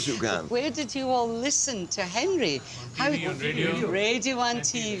 Of course you can. Where did you all listen to Henry? Radio. Radio and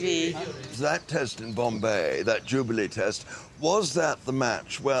TV. That test in Bombay, that Jubilee test, was that the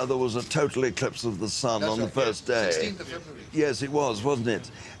match where there was a total eclipse of the sun on the first day? 16th of February. Yes, it was, wasn't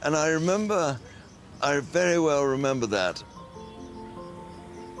it? And I very well remember that.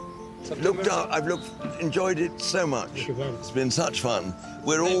 I've enjoyed it so much. It's been such fun.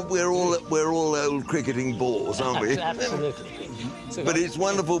 We're all old cricketing bores, aren't we? Absolutely. But it's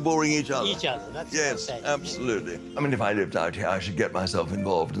wonderful boring each other. That's yes, absolutely. I mean, if I lived out here, I should get myself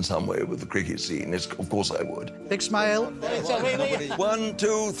involved in some way with the cricket scene. Of course I would. Big smile. 1,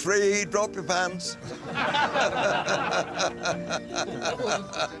 2, 3, drop your pants.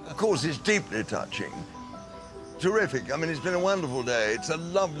 Of course, it's deeply touching. Terrific. I mean, it's been a wonderful day. It's a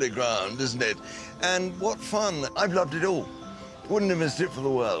lovely ground, isn't it? And what fun. I've loved it all. Wouldn't have missed it for the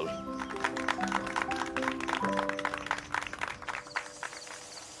world.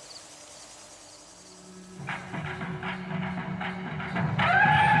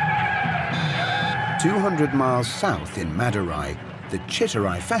 "200 miles south in Madurai, the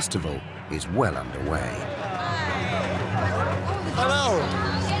Chittorai Festival is well underway. Hello.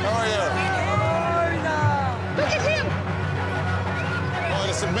 How are you? Look at him! Oh,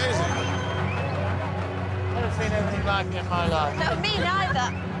 it's amazing. Never seen anything like it in my life. No, me neither.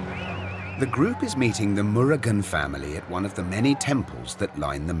 The group is meeting the Murugan family at one of the many temples that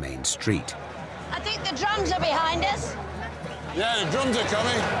line the main street. I think the drums are behind us. Yeah, the drums are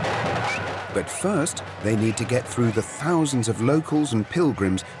coming. But first, they need to get through the thousands of locals and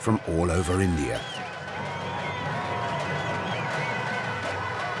pilgrims from all over India.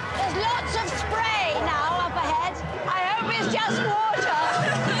 There's lots of spray now up ahead. I hope it's just water.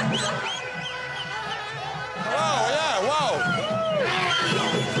 Oh, yeah, wow.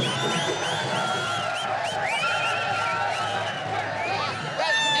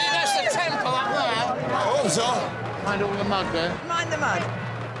 Mind all the mud there. Mind the mud.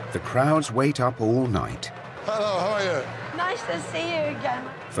 The crowds wait up all night Hello, how are you? Nice to see you again.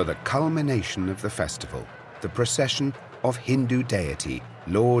 for the culmination of the festival, the procession of Hindu deity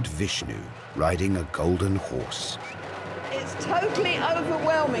Lord Vishnu riding a golden horse. It's totally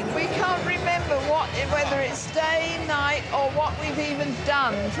overwhelming. We can't remember whether it's day, night, or what we've even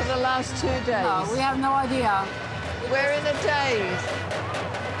done for the last 2 days. No, we have no idea. We're in a daze.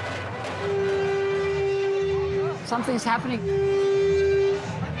 Something's happening.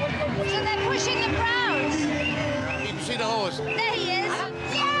 So they're pushing the crowds. You can see the horse. There he is.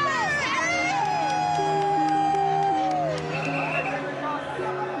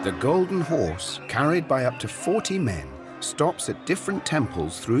 The golden horse, carried by up to 40 men, stops at different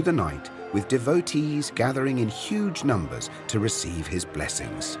temples through the night with devotees gathering in huge numbers to receive his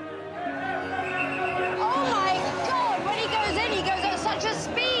blessings. Oh my God! When he goes in, he goes at such a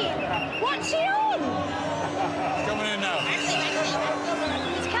speed. What's he on? He's coming in now.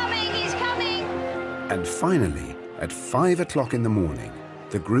 He's coming. He's coming. And finally, at 5 o'clock in the morning,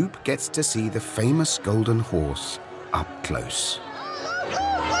 the group gets to see the famous golden horse up close.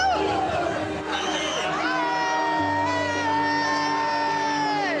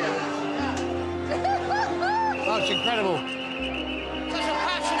 Oh, it's incredible. Such a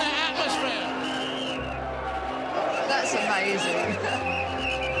passionate atmosphere. That's amazing.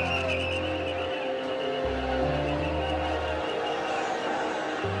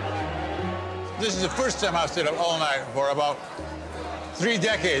 This is the first time I've stayed up all night for about 3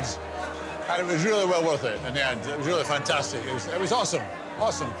 decades. And it was really well worth it in the end. It was really fantastic. It was awesome.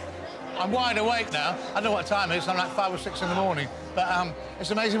 Awesome. I'm wide awake now. I don't know what time it is. I'm like 5 or 6 in the morning. But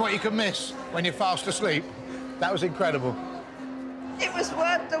it's amazing what you can miss when you're fast asleep. That was incredible. It was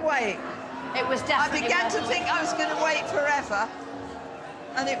worth the wait. It was definitely. I began worth to the think I was going to wait forever,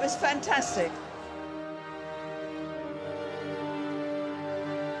 and it was fantastic.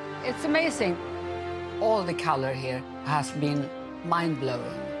 It's amazing. All the color here has been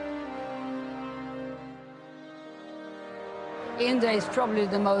mind-blowing. India is probably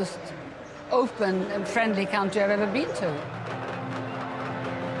the most open and friendly country I've ever been to.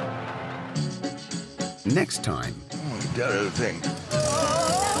 Next time, Darrow thing.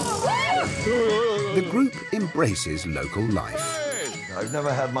 the group embraces local life. I've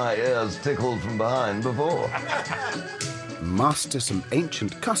never had my ears tickled from behind before. Master some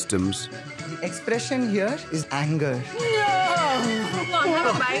ancient customs. The expression here is anger.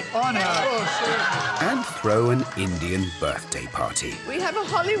 And throw an Indian birthday party. We have a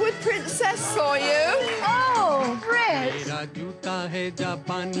Hollywood princess for you. Oh, Brit!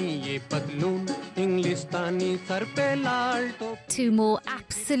 2 more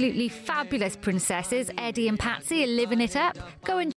absolutely fabulous princesses, Eddie and Patsy, are living it up. Go and